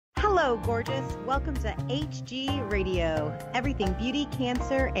Hello, gorgeous. Welcome to HG Radio, everything beauty,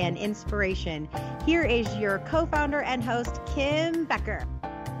 cancer, and inspiration. Here is your co-founder and host, Kim Becker.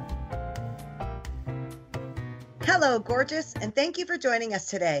 Hello, gorgeous, and thank you for joining us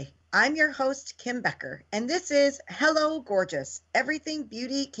today. I'm your host, Kim Becker, and this is Hello, Gorgeous, everything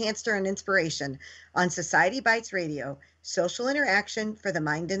beauty, cancer, and inspiration on Society Bites Radio, social interaction for the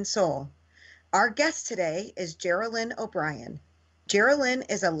mind and soul. Our guest today is GERALYN OBRIEN. GERALYN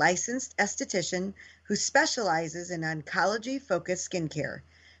is a licensed esthetician who specializes in oncology-focused skincare.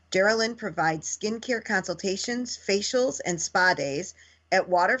 GERALYN provides skincare consultations, facials, and spa days at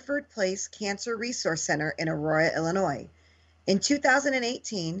Waterford Place Cancer Resource Center in Aurora, Illinois. In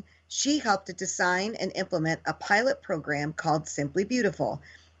 2018, she helped to design and implement a pilot program called Simply Beautiful,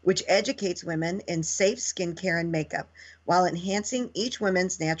 which educates women in safe skincare and makeup while enhancing each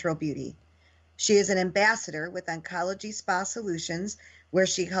woman's natural beauty. She is an ambassador with Oncology Spa Solutions, where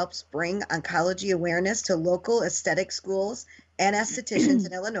she helps bring oncology awareness to local aesthetic schools and estheticians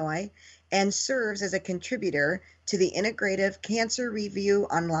in Illinois, and serves as a contributor to the Integrative Cancer Review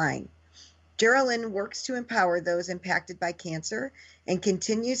online. GERALYN works to empower those impacted by cancer and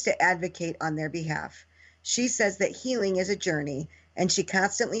continues to advocate on their behalf. She says that healing is a journey, and she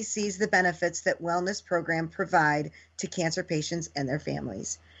constantly sees the benefits that wellness programs provide to cancer patients and their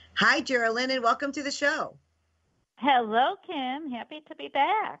families. Hi, GERALYN, and welcome to the show. Hello, Kim. Happy to be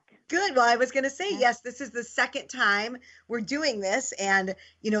back. Good. Well, I was going to say, yes, this is the second time we're doing this. And,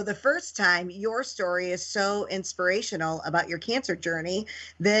 the first time your story is so inspirational about your cancer journey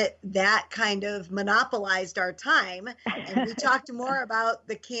that kind of monopolized our time. And we talked more about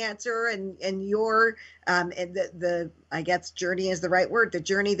the cancer and your, and the I guess journey is the right word, the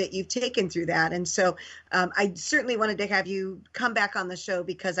journey that you've taken through that. And so I certainly wanted to have you come back on the show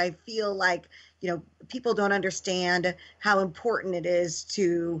because I feel like, people don't understand how important it is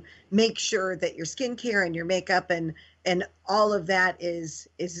to make sure that your skincare and your makeup and all of that it's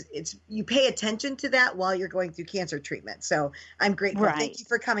you pay attention to that while you're going through cancer treatment. So I'm grateful. Right. Thank you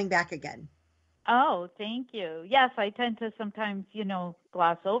for coming back again. Oh, thank you. Yes, I tend to sometimes,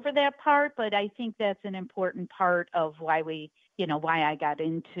 gloss over that part, but I think that's an important part of why why I got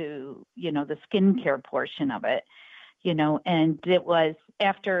into, the skincare portion of it. And it was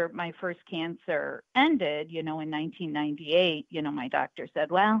after my first cancer ended, in 1998, my doctor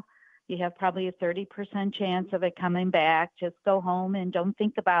said, well, you have probably a 30% chance of it coming back. Just go home and don't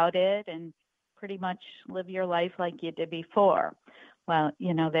think about it and pretty much live your life like you did before. Well,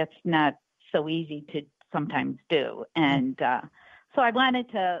 that's not so easy to sometimes do. And so I wanted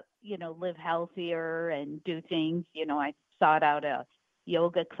to, live healthier and do things. I sought out a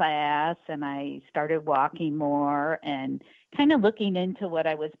yoga class and I started walking more and kind of looking into what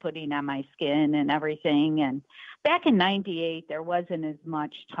I was putting on my skin and everything. And back in 98, there wasn't as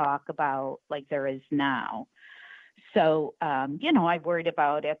much talk about like there is now. So, I worried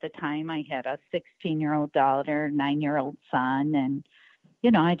about at the time I had a 16-year-old daughter, 9-year-old son. And,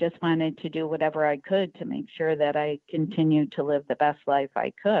 I just wanted to do whatever I could to make sure that I continued to live the best life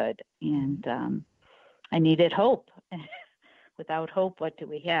I could. And I needed hope. Without hope, what do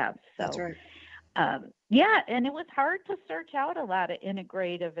we have? So, that's right. And it was hard to search out a lot of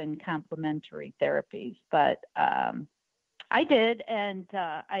integrative and complementary therapies, but I did, and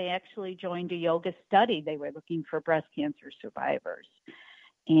I actually joined a yoga study. They were looking for breast cancer survivors,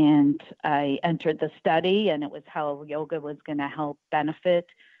 and I entered the study, and it was how yoga was going to help benefit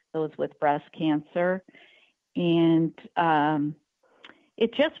those with breast cancer, and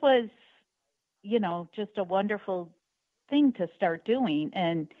it just was, just a wonderful thing to start doing.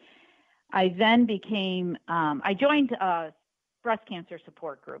 And I then became, I joined a breast cancer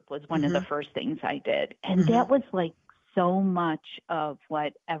support group was one of the first things I did. And that was like so much of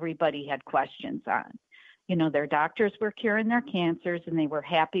what everybody had questions on. Their doctors were curing their cancers and they were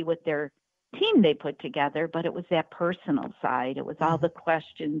happy with their team they put together, but it was that personal side. It was all the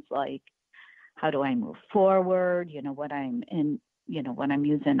questions like, how do I move forward? What I'm in, what I'm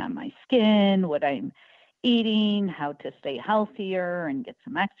using on my skin, what I'm eating, how to stay healthier and get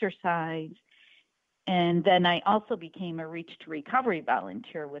some exercise. And then I also became a Reach to Recovery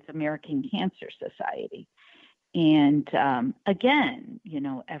volunteer with American Cancer Society. And again,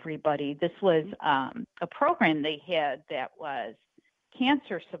 everybody, this was a program they had that was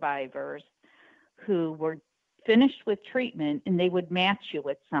cancer survivors who were finished with treatment, and they would match you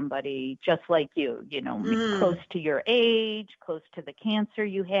with somebody just like you, close to your age, close to the cancer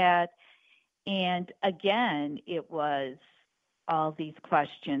you had. And again, it was all these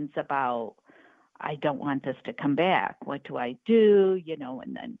questions about, I don't want this to come back. What do I do?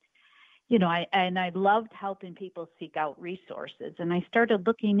 And then, I loved helping people seek out resources. And I started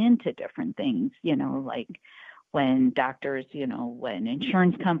looking into different things, like when doctors, when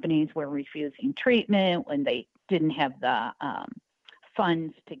insurance companies were refusing treatment, when they didn't have the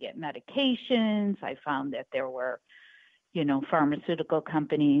funds to get medications. I found that there were, pharmaceutical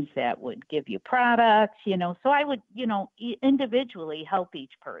companies that would give you products, so I would, individually help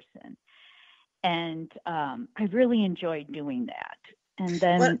each person. And I really enjoyed doing that. And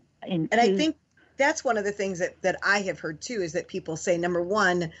then, I think that's one of the things that I have heard too, is that people say, number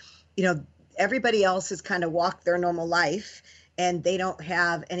one, everybody else has kind of walked their normal life and they don't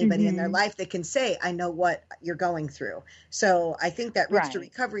have anybody in their life that can say, I know what you're going through. So I think that Reach to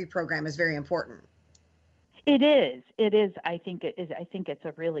Recovery program is very important. It is. I think it is. I think it's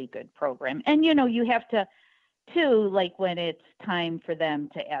a really good program. And, you have to, too, like when it's time for them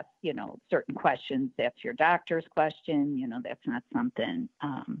to ask, certain questions, that's your doctor's question, that's not something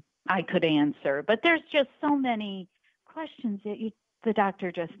I could answer. But there's just so many questions that the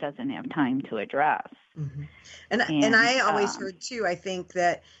doctor just doesn't have time to address. Mm-hmm. And I always heard too, I think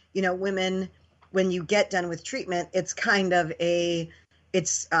that, women, when you get done with treatment, it's kind of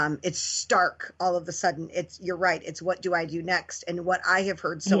it's stark all of a sudden. You're right. It's what do I do next? And what I have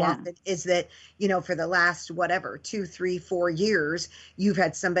heard so often is that, for the last, 2, 3, 4 years, you've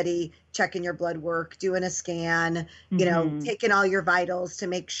had somebody checking your blood work, doing a scan, taking all your vitals to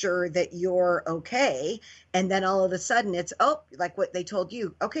make sure that you're okay. And then all of a sudden it's, like what they told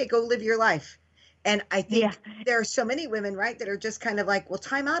you, okay, go live your life. And I think there are so many women, right, that are just kind of like, well,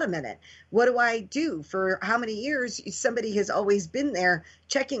 time out a minute. What do I do? For how many years? Somebody has always been there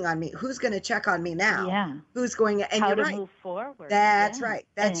checking on me. Who's going to check on me now? Yeah. Who's going? And how you're to right. Move forward. That's right.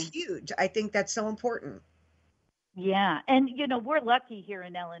 That's huge. I think that's so important. Yeah. And, we're lucky here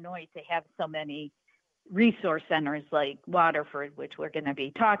in Illinois to have so many resource centers like Waterford, which we're going to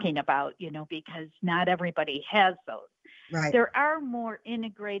be talking about, because not everybody has those. Right. There are more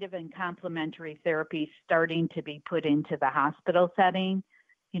integrative and complementary therapies starting to be put into the hospital setting,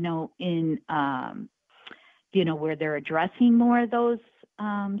 in, where they're addressing more of those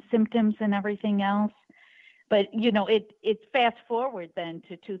symptoms and everything else. But, it's fast forward then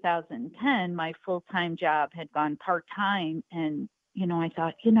to 2010, my full-time job had gone part-time. And, I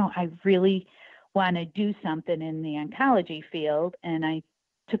thought, I really want to do something in the oncology field. And I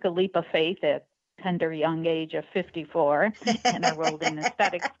took a leap of faith at tender young age of 54 and I enrolled in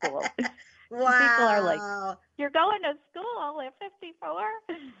aesthetic school. Wow. People are like, you're going to school at 54?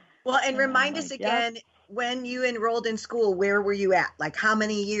 Well, and remind us again, when you enrolled in school, where were you at? Like how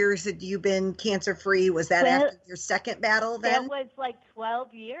many years had you been cancer-free? Was that after your second battle then? That was like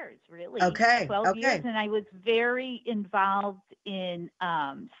 12 years, really. Okay. 12 years. And I was very involved in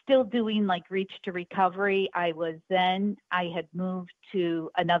still doing like Reach to Recovery. I had moved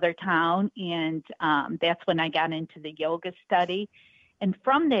to another town, and that's when I got into the yoga study. And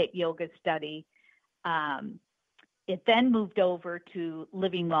from that yoga study, it then moved over to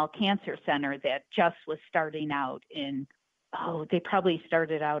Living Well Cancer Center that just was starting out they probably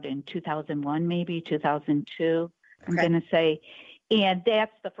started out in 2001, maybe 2002, I'm going to say. And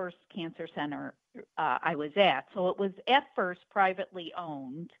that's the first cancer center I was at. So it was at first privately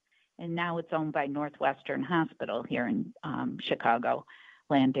owned, and now it's owned by Northwestern Hospital here in Chicago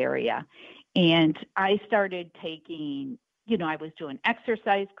land area. And I started taking, I was doing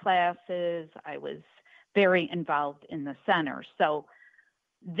exercise classes. I was very involved in the center. So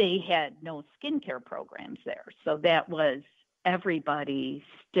they had no skincare programs there. So that was, everybody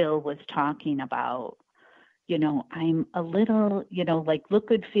still was talking about, I'm a little, like look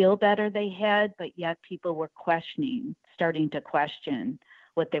good, feel better they had, but yet people were starting to question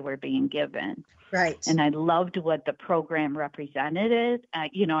what they were being given. Right. And I loved what the program represented. I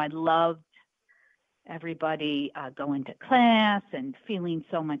loved everybody going to class and feeling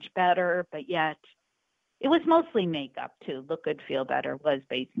so much better, but yet it was mostly makeup too. Look good, feel better was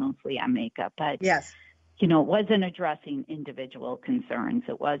based mostly on makeup, but yes, it wasn't addressing individual concerns.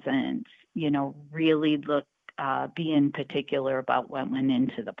 It wasn't, really being particular about what went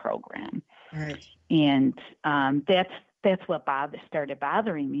into the program. Right. And that's what started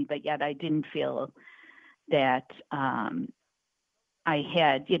bothering me. But yet I didn't feel that I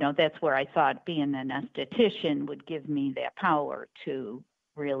had, that's where I thought being an esthetician would give me that power to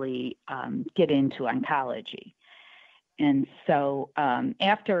really get into oncology. And so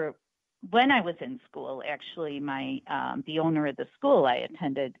when I was in school, actually, the owner of the school, I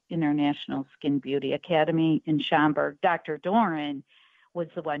attended International Skin Beauty Academy in Schaumburg. Dr. Doran was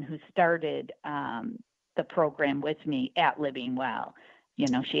the one who started the program with me at Living Well.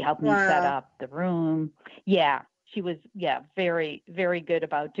 She helped me set up the room. Yeah, she was, very, very good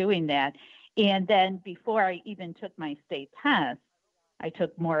about doing that. And then before I even took my state test, I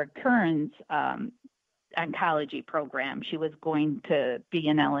took Maura Curran's oncology program. She was going to be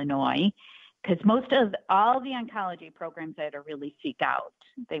in Illinois, because most of all the oncology programs I had to really seek out.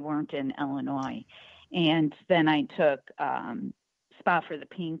 They weren't in Illinois. And then I took Spa for the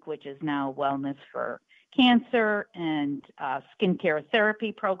Pink, which is now Wellness for Cancer, and Skincare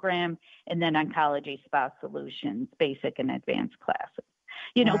Therapy program, and then Oncology Spa Solutions, basic and advanced classes.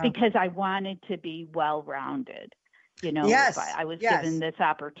 Because I wanted to be well-rounded. Yes. I was given this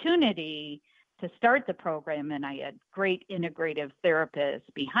opportunity to start the program, and I had great integrative therapists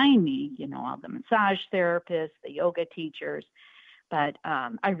behind me, all the massage therapists, the yoga teachers, but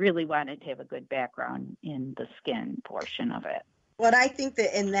I really wanted to have a good background in the skin portion of it. Well, I think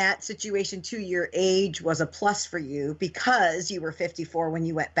that in that situation too, your age was a plus for you because you were 54 when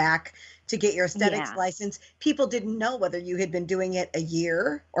you went back to get your aesthetics license. People didn't know whether you had been doing it a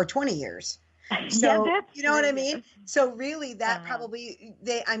year or 20 years. So, you know what I mean? So really that probably,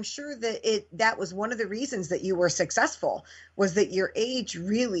 I'm sure that that was one of the reasons that you were successful, was that your age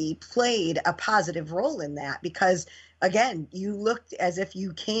really played a positive role in that, because again, you looked as if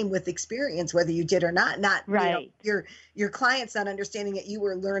you came with experience, whether you did or not, right. Your clients not understanding that you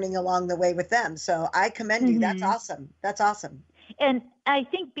were learning along the way with them. So I commend you. That's awesome. That's awesome. And I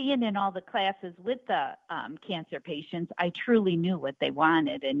think being in all the classes with the cancer patients, I truly knew what they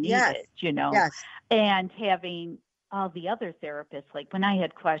wanted and needed, and having all the other therapists, like when I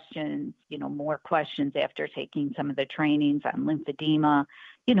had questions, more questions after taking some of the trainings on lymphedema,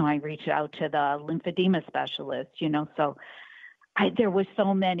 I reached out to the lymphedema specialist, so there were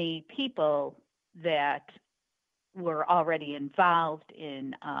so many people that were already involved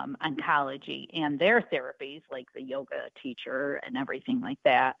in oncology and their therapies, like the yoga teacher and everything like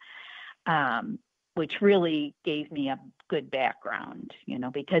that, which really gave me a good background,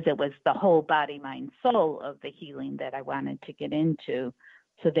 because it was the whole body, mind, soul of the healing that I wanted to get into.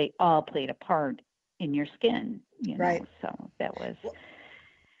 So they all played a part in your skin, right. So that was...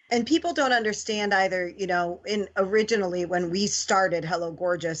 And people don't understand either, originally when we started Hello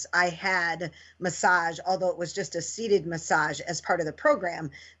Gorgeous, I had massage, although it was just a seated massage as part of the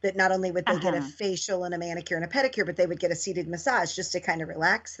program, that not only would they get a facial and a manicure and a pedicure, but they would get a seated massage just to kind of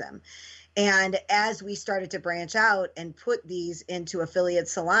relax them. And as we started to branch out and put these into affiliate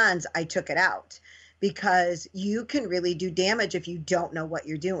salons, I took it out, because you can really do damage if you don't know what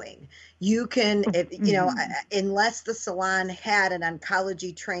you're doing. You can, unless the salon had an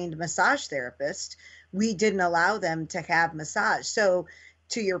oncology trained massage therapist, we didn't allow them to have massage. So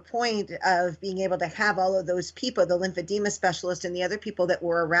to your point of being able to have all of those people, the lymphedema specialist and the other people that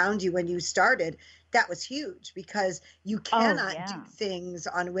were around you when you started, that was huge, because you cannot do things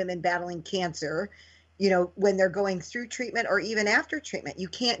on women battling cancer when they're going through treatment or even after treatment. You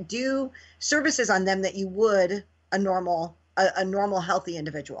can't do services on them that you would a normal healthy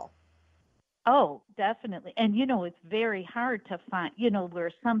individual. Oh, definitely. And, it's very hard to find,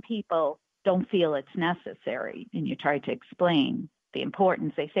 where some people don't feel it's necessary, and you try to explain the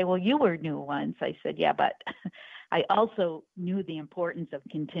importance. They say, well, you were new once. I said, yeah, but I also knew the importance of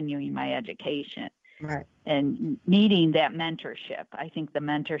continuing my education. Right. And needing that mentorship. I think the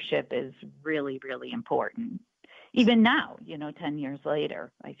mentorship is really, really important. Even now, 10 years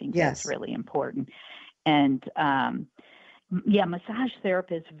later, I think that's really important. And massage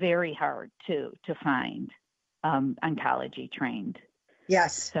therapy is very hard to find, oncology trained.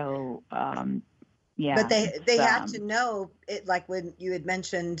 Yes. So, But they have to know it, like when you had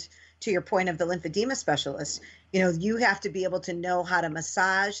mentioned, to your point of the lymphedema specialist, you have to be able to know how to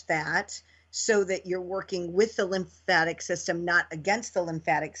massage that, so that you're working with the lymphatic system, not against the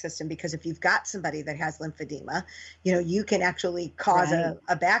lymphatic system, because if you've got somebody that has lymphedema, you can actually cause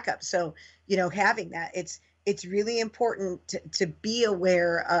a backup. So, having that, it's really important to be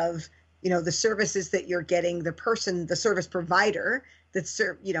aware of, the services that you're getting, the service provider that's,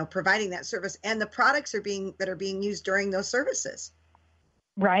 providing that service, and the products that are being used during those services.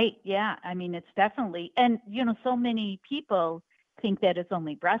 Right. Yeah. I mean, it's definitely, and, so many people think that it's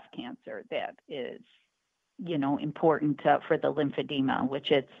only breast cancer that is, important for the lymphedema, which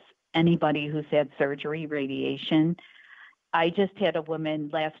it's anybody who's had surgery, radiation. I just had a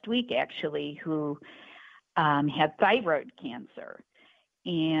woman last week, actually, who had thyroid cancer,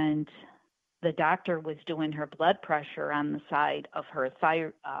 and the doctor was doing her blood pressure on the side of her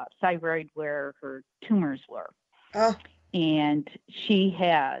thyroid where her tumors were. Oh. And she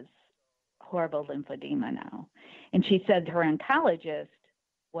has horrible lymphedema now. And she said her oncologist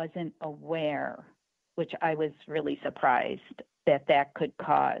wasn't aware, which I was really surprised that could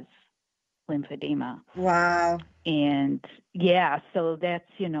cause lymphedema. Wow. And yeah, so that's,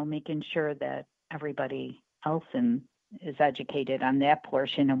 making sure that everybody else is educated on that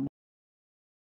portion and